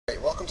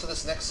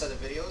this next set of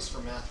videos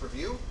for Math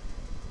Review,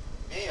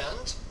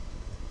 and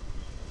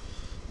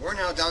we're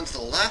now down to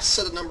the last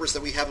set of numbers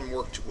that we haven't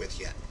worked with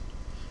yet,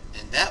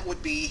 and that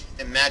would be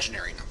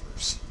imaginary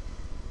numbers.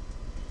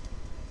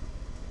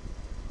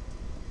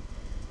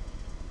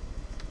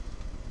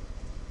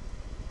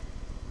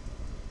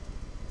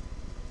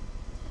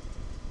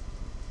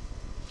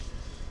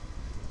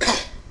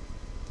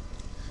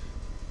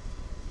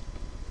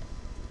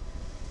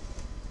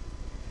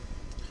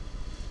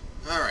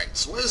 Alright,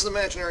 so what is an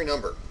imaginary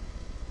number?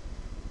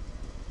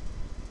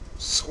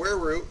 Square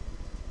root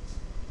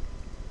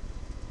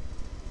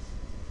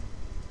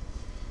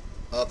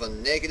of a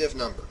negative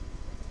number.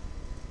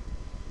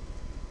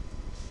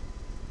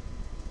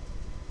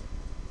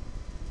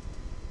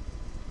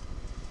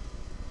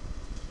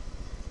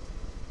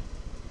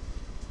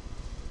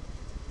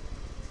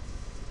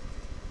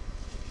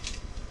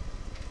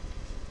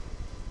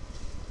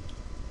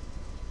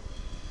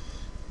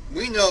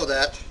 We know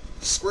that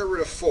square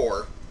root of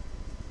 4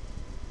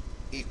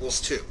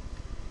 equals 2.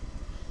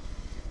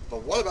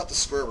 But what about the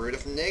square root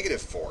of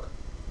negative 4?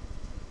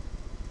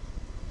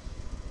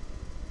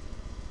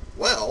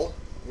 Well,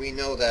 we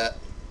know that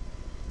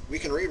we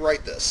can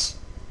rewrite this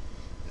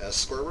as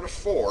square root of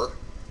 4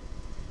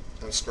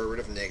 times square root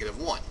of negative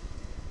 1.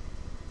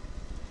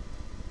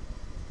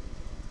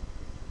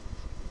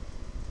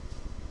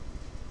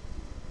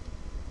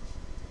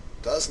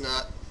 Does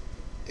not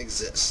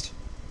exist.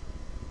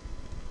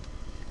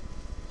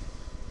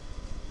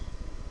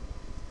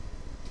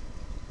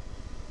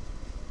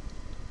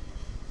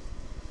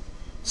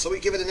 So we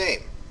give it a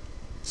name.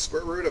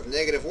 Square root of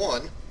negative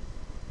 1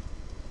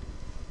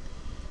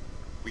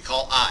 we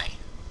call I,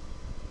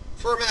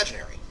 for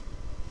imaginary.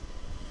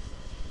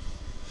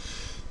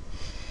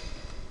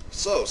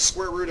 So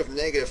square root of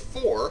negative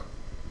 4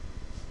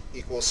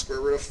 equals square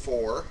root of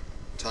 4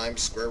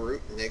 times square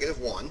root negative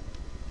 1,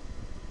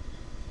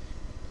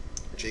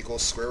 which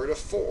equals square root of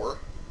 4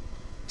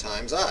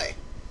 times I,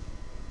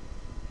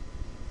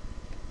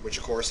 which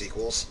of course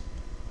equals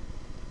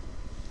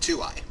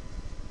 2I.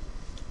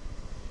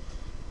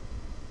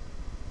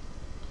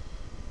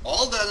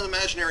 All that an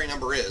imaginary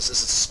number is the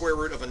square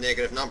root of a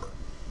negative number.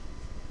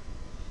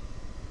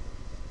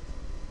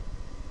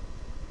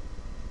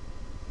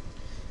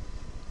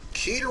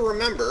 Key to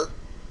remember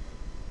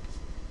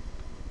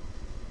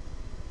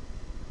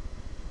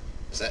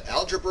is that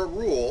algebra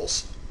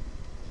rules,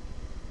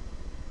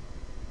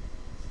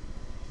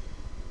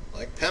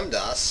 like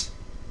PEMDAS,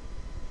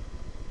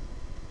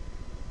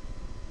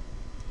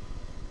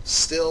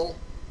 still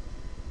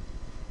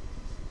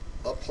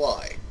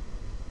apply.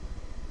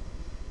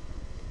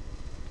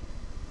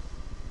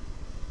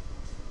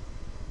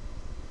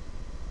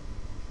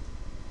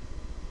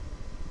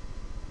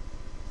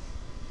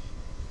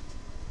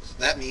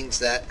 That means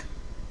that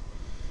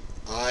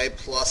I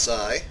plus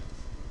I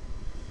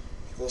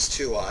equals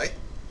 2I,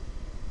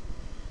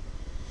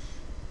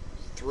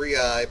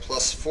 3I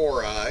plus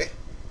 4I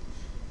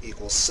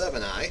equals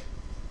 7I,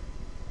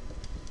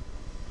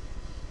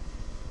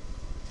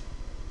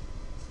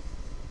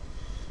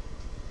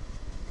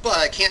 but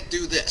I can't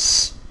do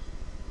this.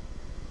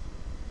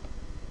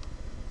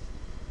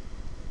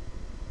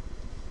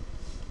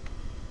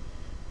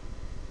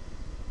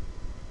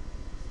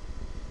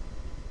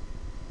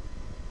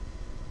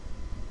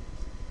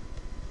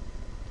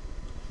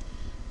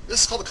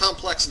 This is called a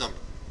complex number.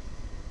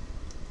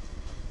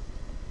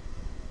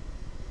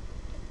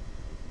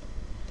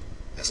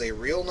 As a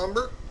real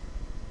number,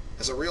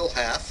 as a real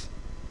half,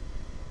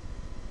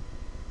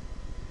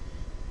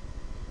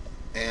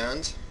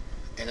 and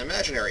an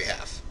imaginary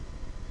half.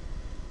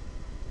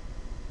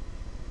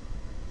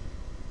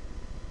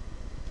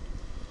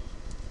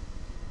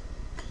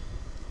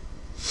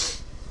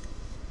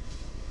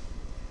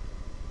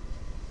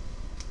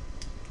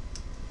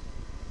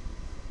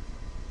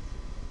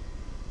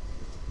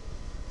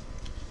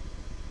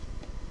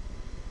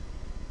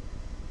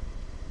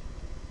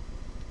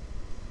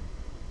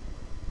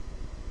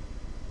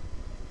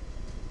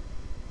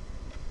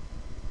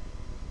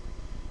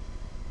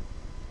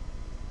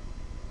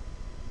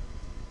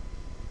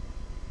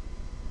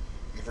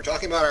 If we're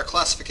talking about our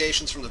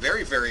classifications from the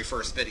very, very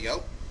first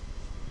video,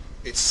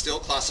 it's still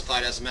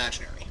classified as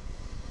imaginary.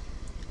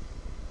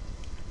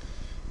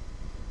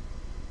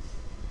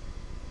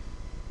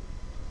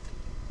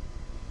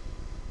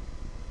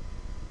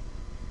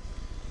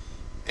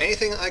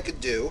 Anything I could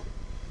do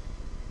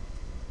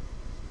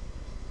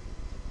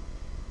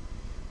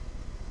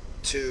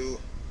to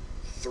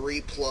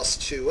 3 plus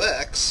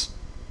 2x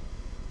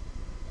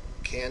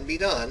can be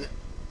done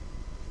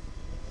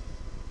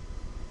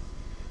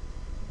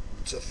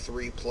to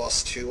 3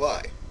 plus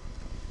 2I.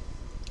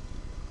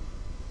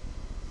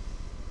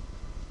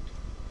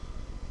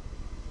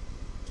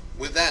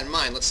 With that in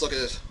mind,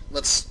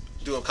 let's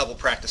do a couple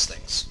practice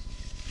things.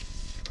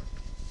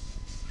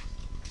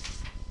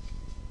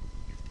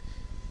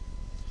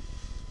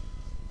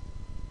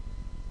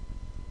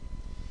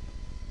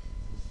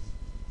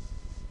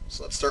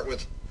 So let's start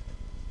with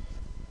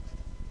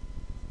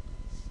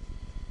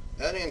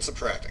adding and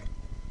subtracting.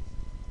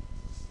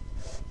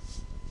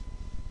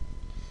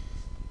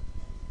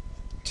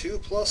 2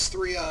 plus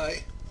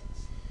 3i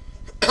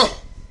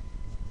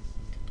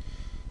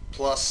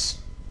plus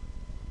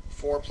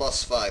 4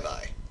 plus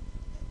 5i.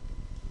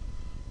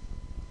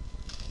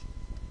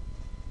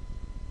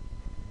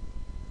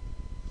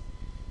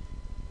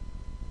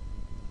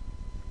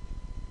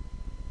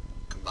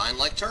 Combine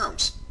like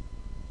terms.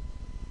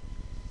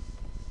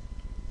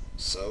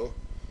 So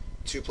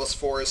 2 plus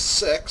 4 is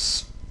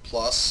 6,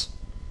 plus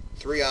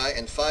 3i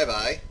and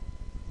 5i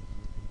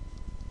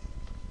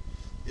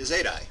is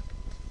 8i.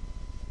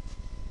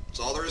 That's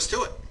all there is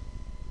to it.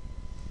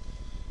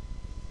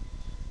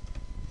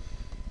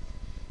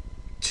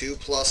 2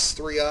 plus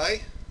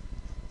 3i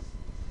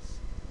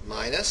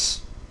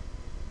minus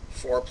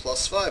 4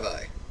 plus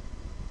 5i.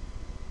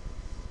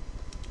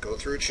 Go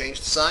through, change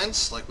the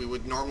signs like we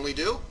would normally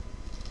do.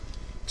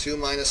 2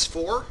 minus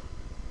 4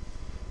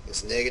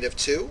 is negative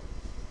 2.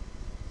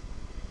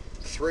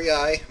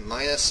 3i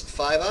minus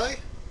 5i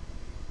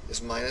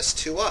is minus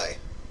 2i.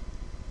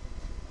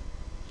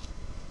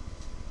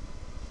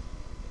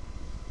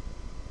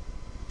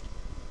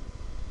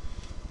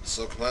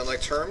 So combine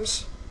like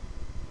terms,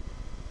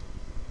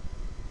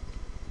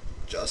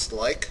 just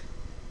like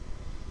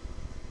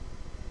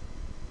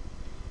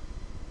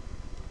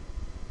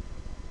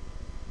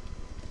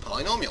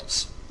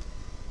polynomials.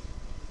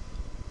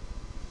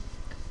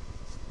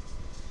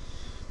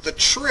 The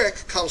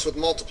trick comes with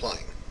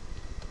multiplying.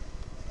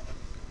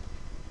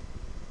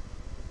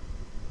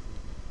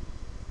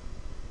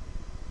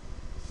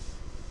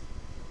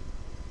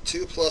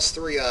 Two plus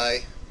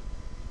 3i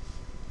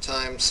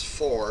times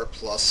 4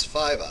 plus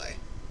 5i.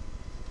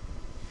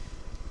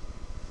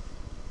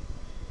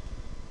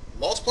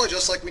 Multiply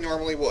just like we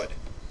normally would.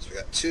 So we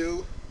got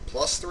 2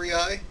 plus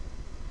 3i,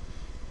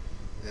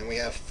 and we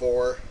have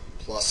 4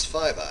 plus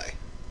 5i.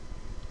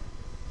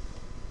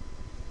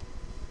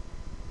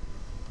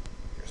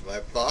 Here's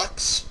my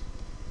box.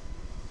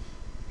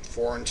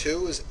 4 and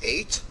 2 is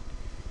 8.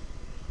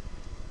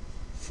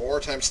 4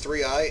 times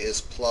 3i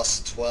is plus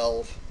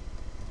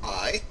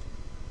 12i.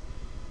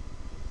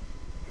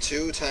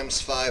 2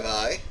 times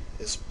 5i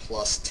is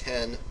plus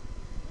 10i.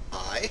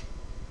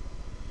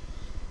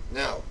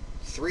 Now,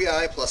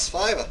 3i plus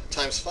 5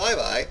 times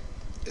 5i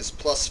is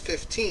plus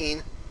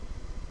 15i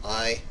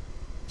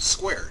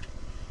squared.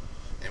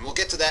 And we'll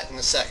get to that in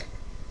a second.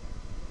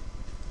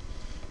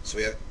 So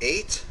we have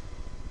 8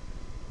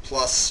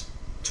 plus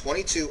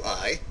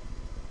 22i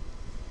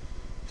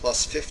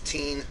plus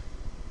 15i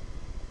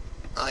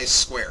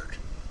squared.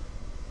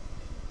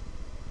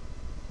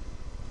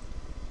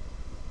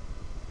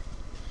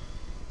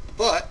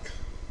 But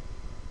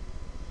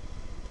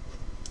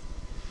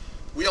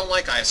we don't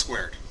like I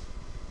squared.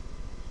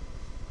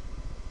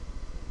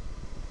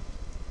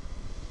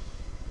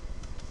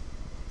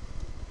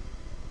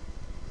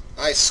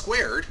 I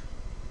squared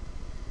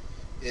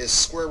is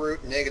square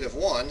root negative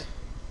 1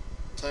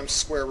 times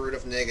square root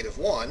of negative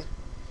 1,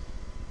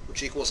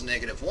 which equals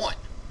negative 1.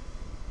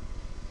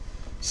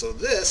 So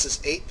this is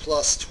 8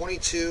 plus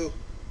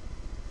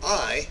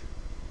 22i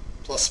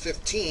plus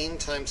 15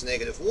 times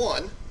negative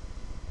 1,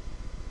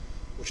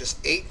 which is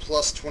 8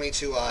 plus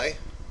 22i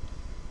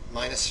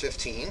minus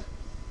 15.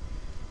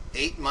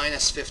 8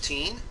 minus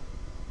 15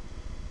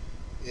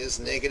 is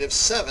negative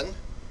 7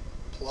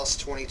 plus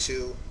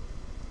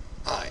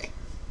 22i.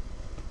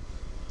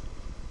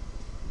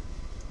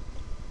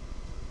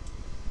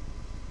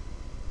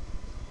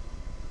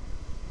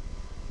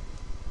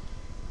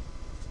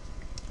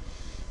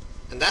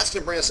 And that's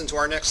going to bring us into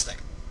our next thing.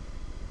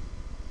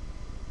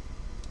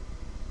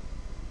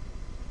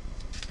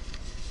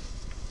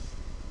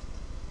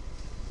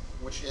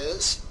 Which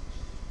is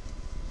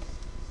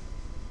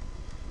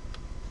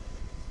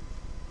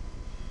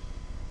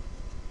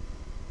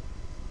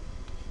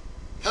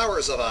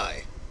powers of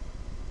I.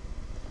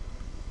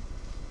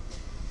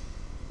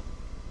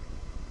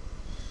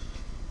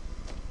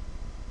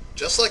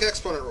 Just like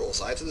exponent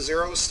rules, I to the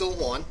 0 is still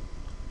 1,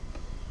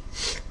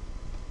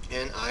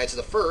 and I to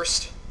the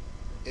first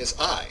is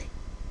I.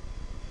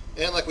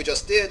 And like we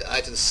just did, I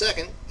to the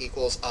second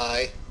equals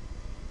I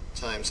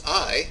times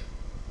I,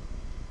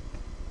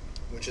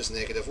 which is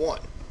negative 1.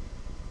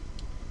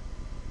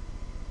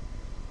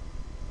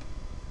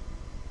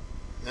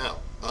 Now,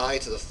 I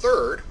to the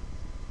third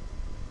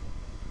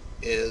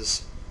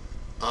is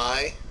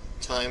I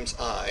times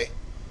I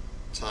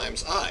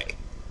times I.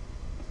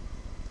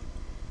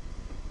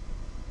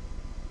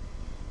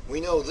 We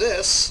know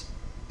this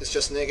is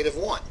just negative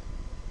 1.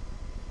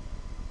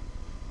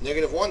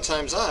 Negative 1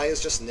 times I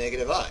is just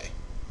negative I.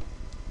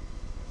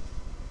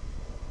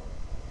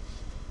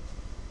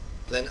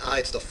 Then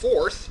I to the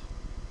fourth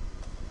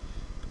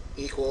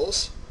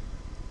equals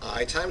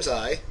I times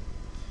I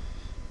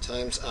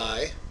times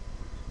I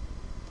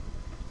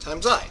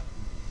times I.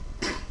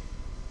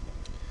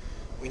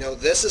 We know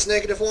this is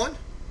negative 1.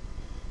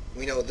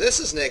 We know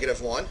this is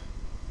negative 1.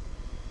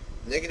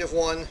 Negative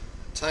 1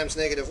 times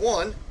negative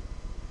 1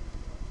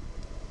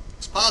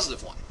 is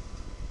positive 1.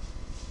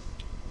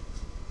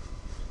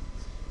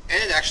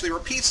 And it actually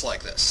repeats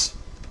like this.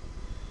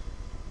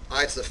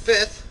 I to the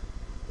fifth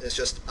is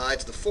just I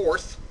to the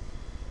fourth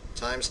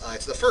times I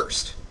to the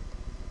first,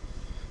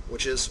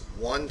 which is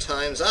 1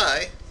 times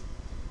I,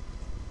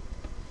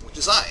 which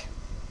is I.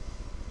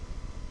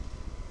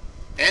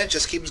 And it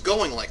just keeps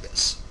going like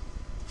this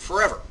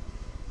forever.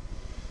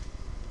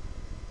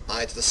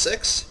 I to the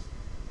 6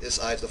 is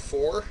I to the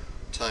 4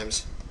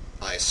 times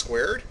I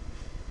squared.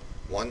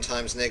 1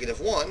 times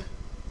negative 1,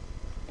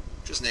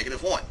 which is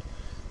negative 1.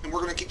 And we're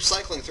going to keep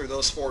cycling through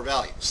those 4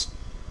 values.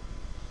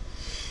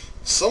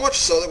 So much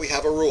so that we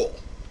have a rule.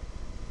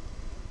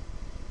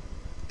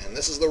 And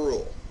this is the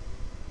rule.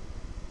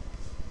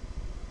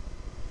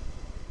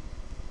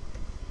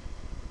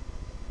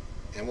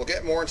 And we'll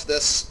get more into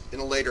this in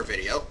a later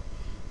video.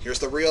 Here's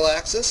the real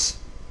axis.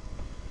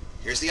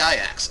 Here's the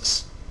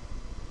I-axis.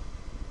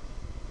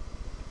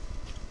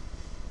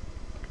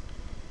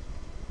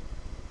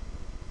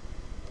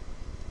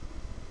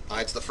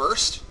 I to the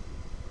first,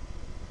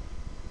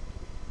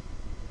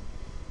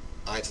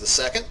 I to the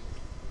second,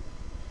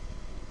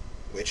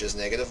 which is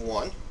negative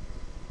 1,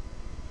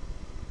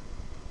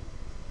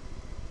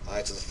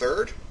 I to the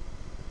third,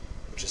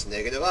 which is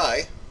negative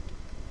I,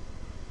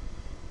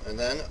 and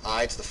then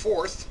I to the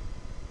fourth,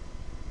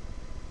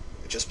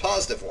 which is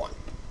positive 1.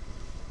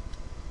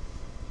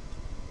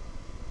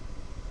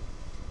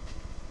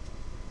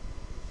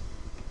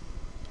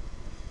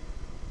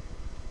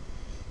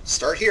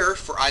 Start here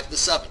for I to the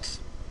 7th.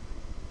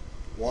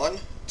 1,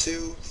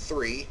 2,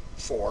 3,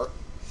 4,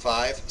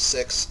 5,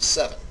 6,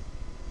 7.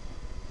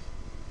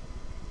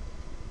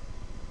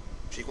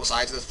 Which equals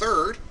I to the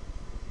third,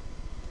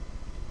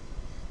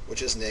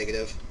 which is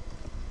negative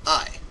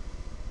I.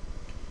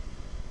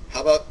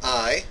 How about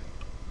I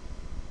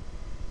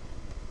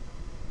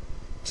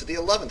to the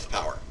 11th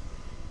power?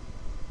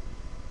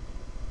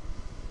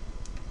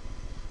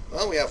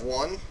 Well, we have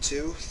 1,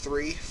 2,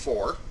 3,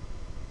 4,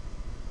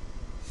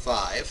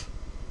 5,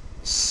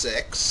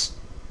 6,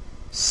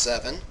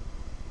 7,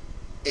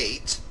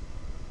 8,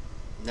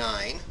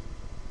 9,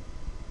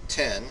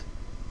 10,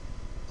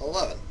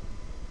 11.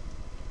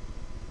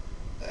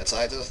 That's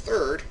I to the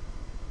third,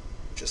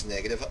 which is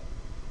negative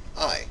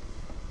I.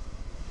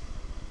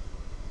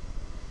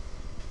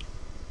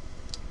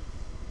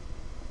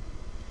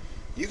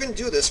 You can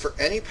do this for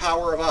any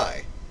power of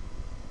I,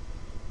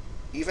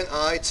 even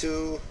I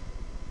to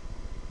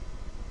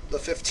the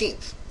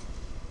 15th.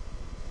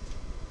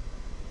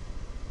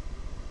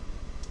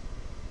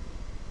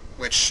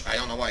 Which, I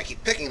don't know why I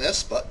keep picking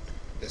this, but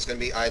it's going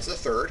to be I to the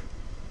third,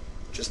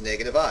 which is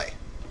negative I.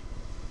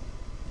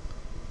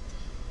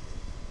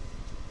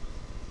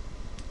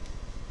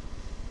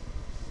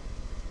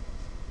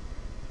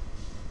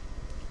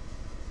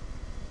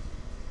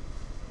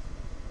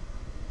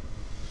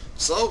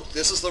 So,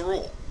 this is the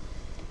rule.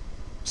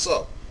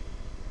 So,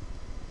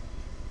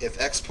 if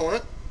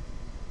exponent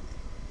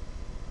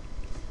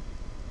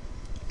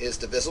is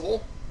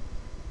divisible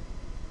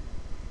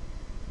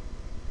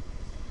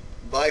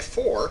by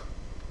 4,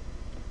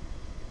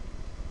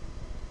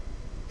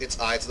 it's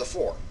I to the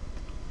 4.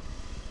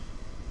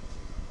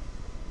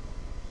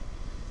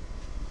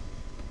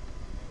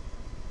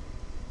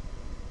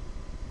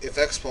 If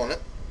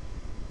exponent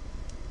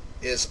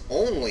is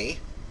only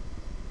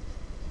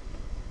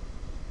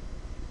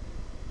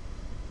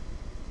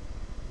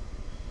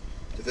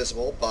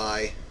divisible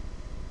by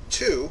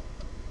 2,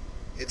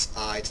 it's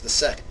I to the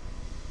second.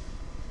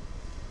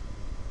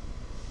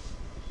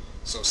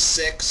 So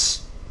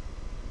 6,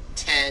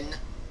 10,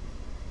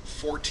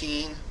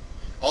 14,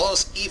 all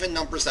those even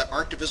numbers that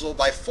aren't divisible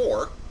by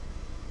 4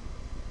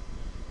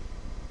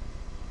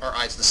 are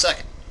I to the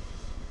second.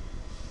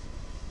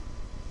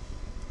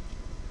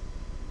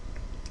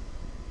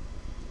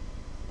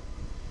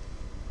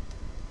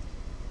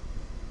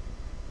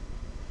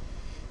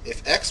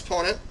 If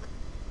exponent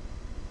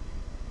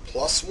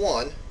plus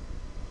 1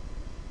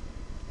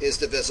 is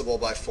divisible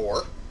by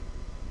 4,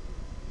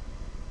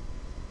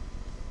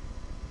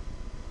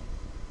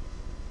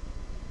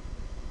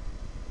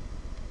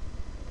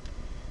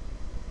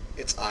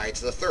 it's I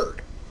to the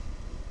third.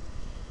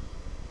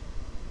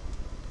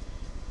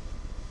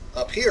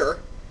 Up here,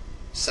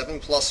 7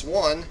 plus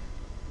 1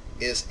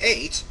 is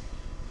 8.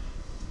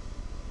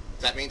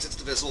 That means it's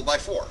divisible by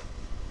 4.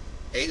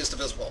 8 is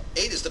divisible.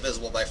 8 is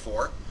divisible by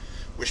 4,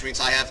 which means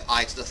I have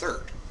I to the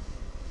third.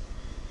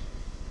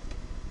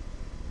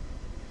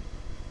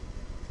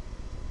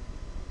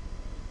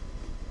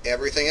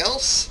 Everything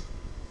else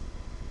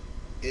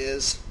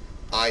is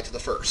I to the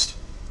first.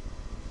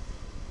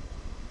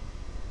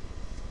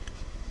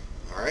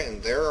 Alright,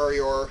 and there are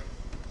your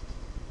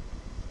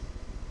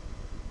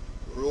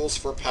rules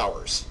for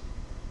powers.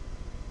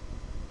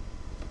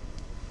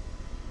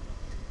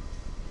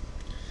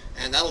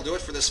 And that'll do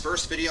it for this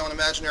first video on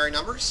imaginary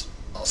numbers.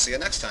 I'll see you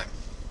next time.